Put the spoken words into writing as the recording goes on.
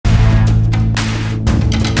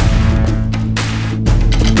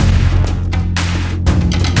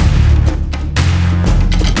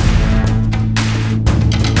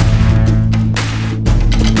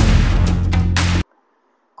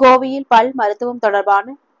கோவையில் பல் மருத்துவம் தொடர்பான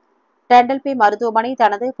டென்டல் பே மருத்துவமனை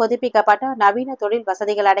தனது புதுப்பிக்கப்பட்ட நவீன தொழில்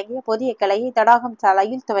வசதிகள் அடங்கிய புதிய கிளையை தடாகம்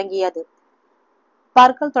சாலையில் துவங்கியது.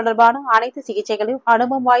 பற்கள் தொடர்பான அனைத்து சிகிச்சைகளையும்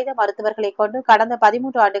அனுபவம் வாய்ந்த மருத்துவர்களை கொண்டு கடந்த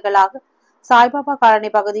 13 ஆண்டுகளாக சாய்பாபா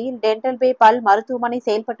காலனி பகுதியில் டென்டல் பே பல் மருத்துவமனை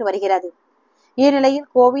செயல்பட்டு வருகிறது. இந்நிலையில்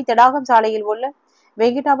கோவை தடாகம் சாலையில் உள்ள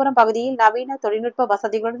வெங்கடாபுரம் பகுதியில் நவீன தொழில்நுட்ப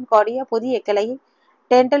வசதிகளுடன் கூடிய புதிய கிளையை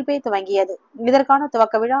டென்டல் பே துவங்கியது. இதற்கான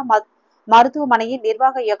துவக்க விழா மருத்துவமனையின்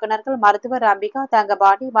நிர்வாக இயக்குநர்கள் மருத்துவர் அம்பிகா,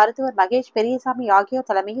 தங்கபாண்டி, மருத்துவர் மகேஷ் பெரியசாமி ஆகியோர்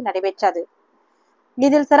தலைமையில் நடைபெற்றது.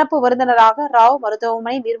 இதில் சிறப்பு விருந்தினராக ராவ்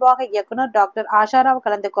மருத்துவமனை நிர்வாக இயக்குநர் டாக்டர் ஆஷாராவ்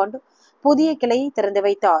கலந்து கொண்டு புதிய கிளையை திறந்து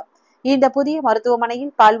வைத்தார். இந்த புதிய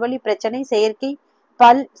மருத்துவமனையில் பல்வலி பிரச்சனை, செயற்கை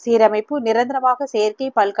பல் சீரமைப்பு, நிரந்தரமாக செயற்கை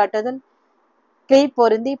பல் கட்டுதல், கிளிப்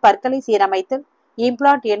பொருந்தி பற்களை சீரமைத்தல்,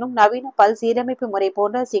 இம்ப்ளான்ட் எனும் நவீன பல் சீரமைப்பு முறை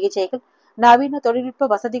போன்ற சிகிச்சைகள் நவீன தொழில்நுட்ப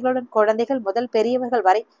வசதிகளுடன் குழந்தைகள் முதல் பெரியவர்கள்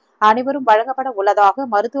வரை அனைவரும் வழங்கப்பட உள்ளதாக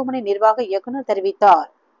மருத்துவமனை நிர்வாக இயக்குநர் தெரிவித்தார்.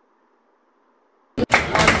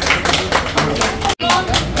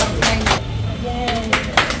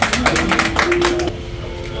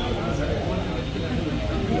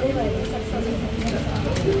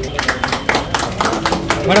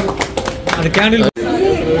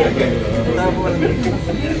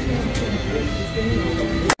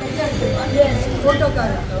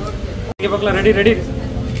 ரெடி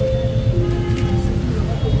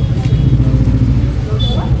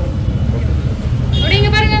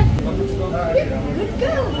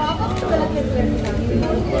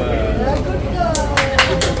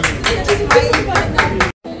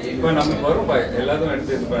நமக்கு வரும் எல்லாரும்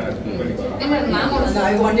எடுத்து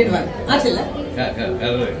I wanted one. ஆச்சல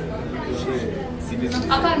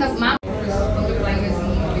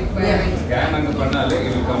scan அங்க பண்ணாலே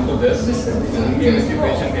it will come to this. இங்க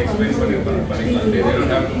patient explain பண்ணிக்கலாம். They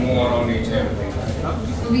don't have to move around each and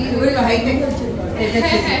everything. We will high tech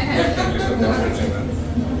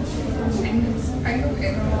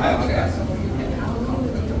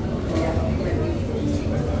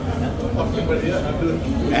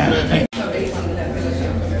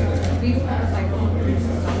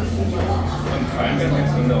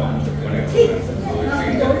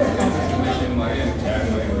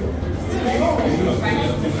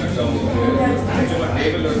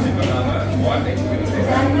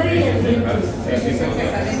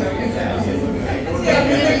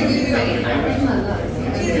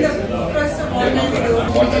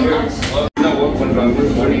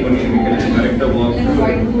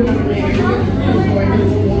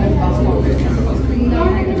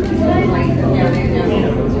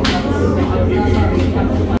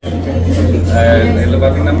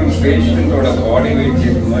பேஷண்டோட body weight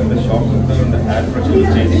கேட்கும்போது இந்த ஷாக் வந்து இந்த ஹேர்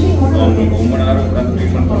ப்ரெஷர் சேஞ்ச் அவங்க ரொம்ப நேரம் உட்காந்து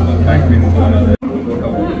ட்ரீட்மெண்ட் பண்ணும்போது பேக் பெயின் வராது.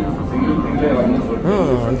 சிங்கிள் திங்லேயே வந்து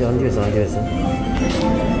 5 வருஷம்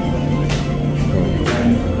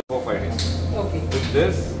 4-5 days. Okay. With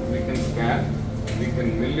this we can scan, we can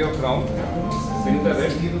mill your crown, center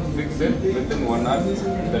it, fix it within 1 hour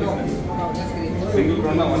 30 minutes. Single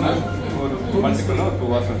crown 1 hour, or multiple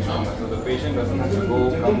 2 hours and so on. So the patient doesn't have to go,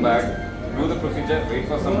 come back, do the procedure, wait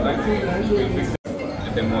for some time, we'll fix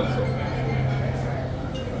them also.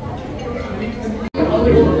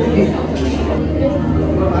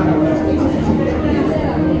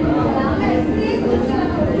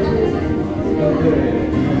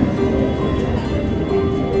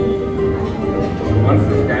 Once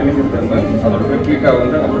the scanning is done, our replica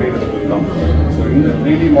வந்து அப்படியே எடுத்துக்கலாம். So in the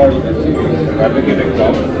 3D model வச்சு replicate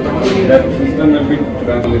exam that system will be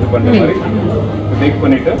இது பண்ற மாதிரி take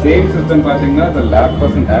பண்ணிட்டு same system பாத்தீங்கன்னா the lab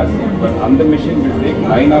person has, but on the machine will take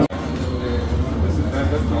 9 hours. This is where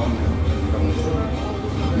the crown comes.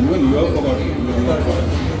 Even you have about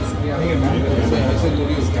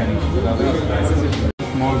scanning.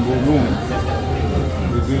 Small room.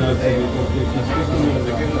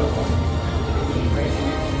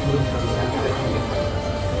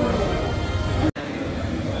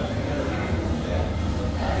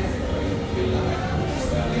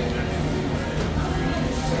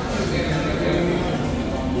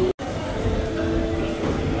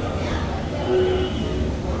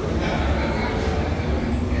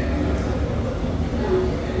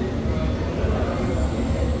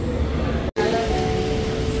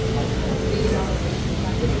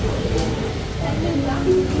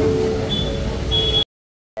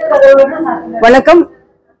 Vanakkam,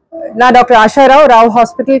 na Dr. Asharao, Rao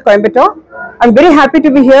Hospital, Coimbatore. I'm very happy to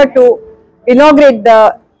be here to inaugurate the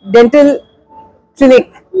dental clinic.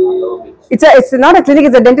 It's not a clinic,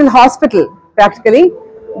 it's a dental hospital practically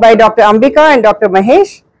by Dr. Ambika and Dr.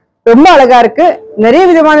 Mahesh. ரொம்ப அழகா இருக்கு, நிறைய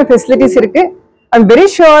விதமான facilities இருக்கு. I'm very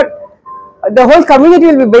sure the whole community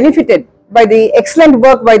will be benefited by the excellent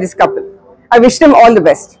work by this couple. I wish them all the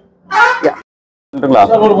best. Yeah.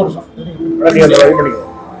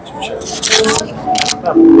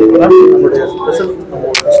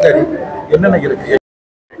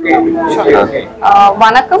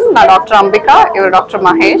 வணக்கம், நான் doctor Ambika, இவர் doctor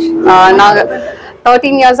Mahesh. நாங்கள்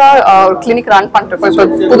 13 இயர்ஸா கிளினிக் ரன் பண்ணிருக்கோம்.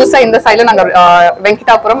 இப்போ புதுசா இந்த சைட்ல நாங்க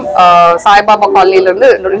வெங்கடாபுரம் சாய்பாபா காலனில இருந்து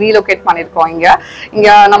ரீலோகேட் பண்ணிருக்கோம்.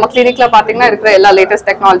 இங்க நம்ம கிளினிக்ல பாத்தீங்கன்னா இருக்கிற எல்லா latest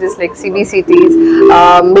technologies like சிபிசிடிஸ்,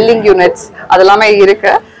 milling units அதெல்லாமே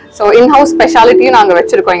இருக்கு. ஸோ இன்ஹவுஸ் ஸ்பெஷாலிட்டியும் நாங்கள்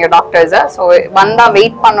வச்சிருக்கோம் இங்கே டாக்டர்ஸை. ஸோ வந்தால்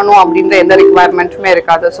வெயிட் பண்ணணும் அப்படின்ற எந்த ரிக்வயர்மெண்ட்டுமே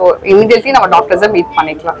இருக்காது. ஸோ இமீடியட்லி நம்ம டாக்டர்ஸை மீட்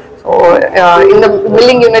பண்ணிக்கலாம். ஸோ இந்த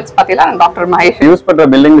பில்லிங் யூனிட்ஸ் பார்த்தீங்கன்னா டாக்டர் மகேஷ் யூஸ் பண்ற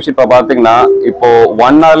பில்லிங் மிஷின் இப்போ பார்த்தீங்கன்னா இப்போ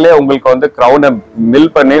 1 hourலேயே உங்களுக்கு வந்து க்ரௌனை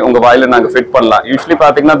மில் பண்ணி உங்க வாயில நாங்கள் ஃபிட் பண்ணலாம். யூஸ்வலி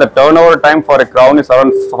பார்த்தீங்கன்னா the turnover time for a crown is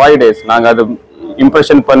around 5 days. நாங்கள் அது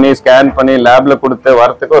இம்ப்ரெஷன் பண்ணி ஸ்கேன் பண்ணி லேப்ல கொடுத்து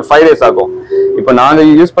வரதுக்கு ஒரு 5 days ஆகும். இப்போ நாங்க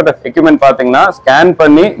யூஸ் பண்ற எக்யூப்மெண்ட் பாத்தீங்கன்னா ஸ்கேன்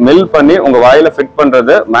பண்ணி மில் பண்ணி உங்க வாயில ஃபிட்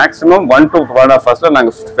பண்றது மேக்ஸிமம் 1 to 1.5 hours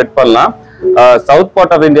நாங்க ஃபிட் பண்ணலாம். சவுத்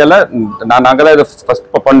பார்ட் ஆஃப் இந்தியால நாங்க தான் இதை ஃபர்ஸ்ட்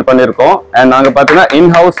பண்ணிருக்கோம். அண்ட் நாங்க பாத்தீங்கன்னா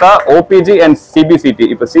இன்ஹவுஸா ஓபிஜி அண்ட் சிபிசிடி.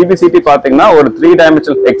 இப்போ சிபிசிடி பாத்தீங்கன்னா ஒரு 3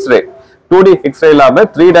 dimensional எக்ஸ்ரே, 2D எக்ஸ்ரே இல்லாம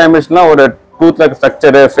 3 dimensional ஒரு டூத்ல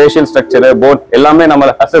ஸ்ட்ரக்சர், ஃபேஷியல் ஸ்ட்ரக்சர், போன் எல்லாமே நம்ம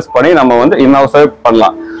அசஸ் பண்ணி நம்ம வந்து இன்ஹவுஸா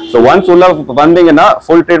பண்ணலாம். ஸோ ஒன்ஸ் உள்ள வந்தீங்கன்னா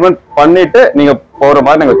ஃபுல் ட்ரீட்மெண்ட் பண்ணிட்டு நீங்க போற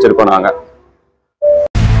மாதிரி நாங்க வச்சிருக்கோம் நாங்க.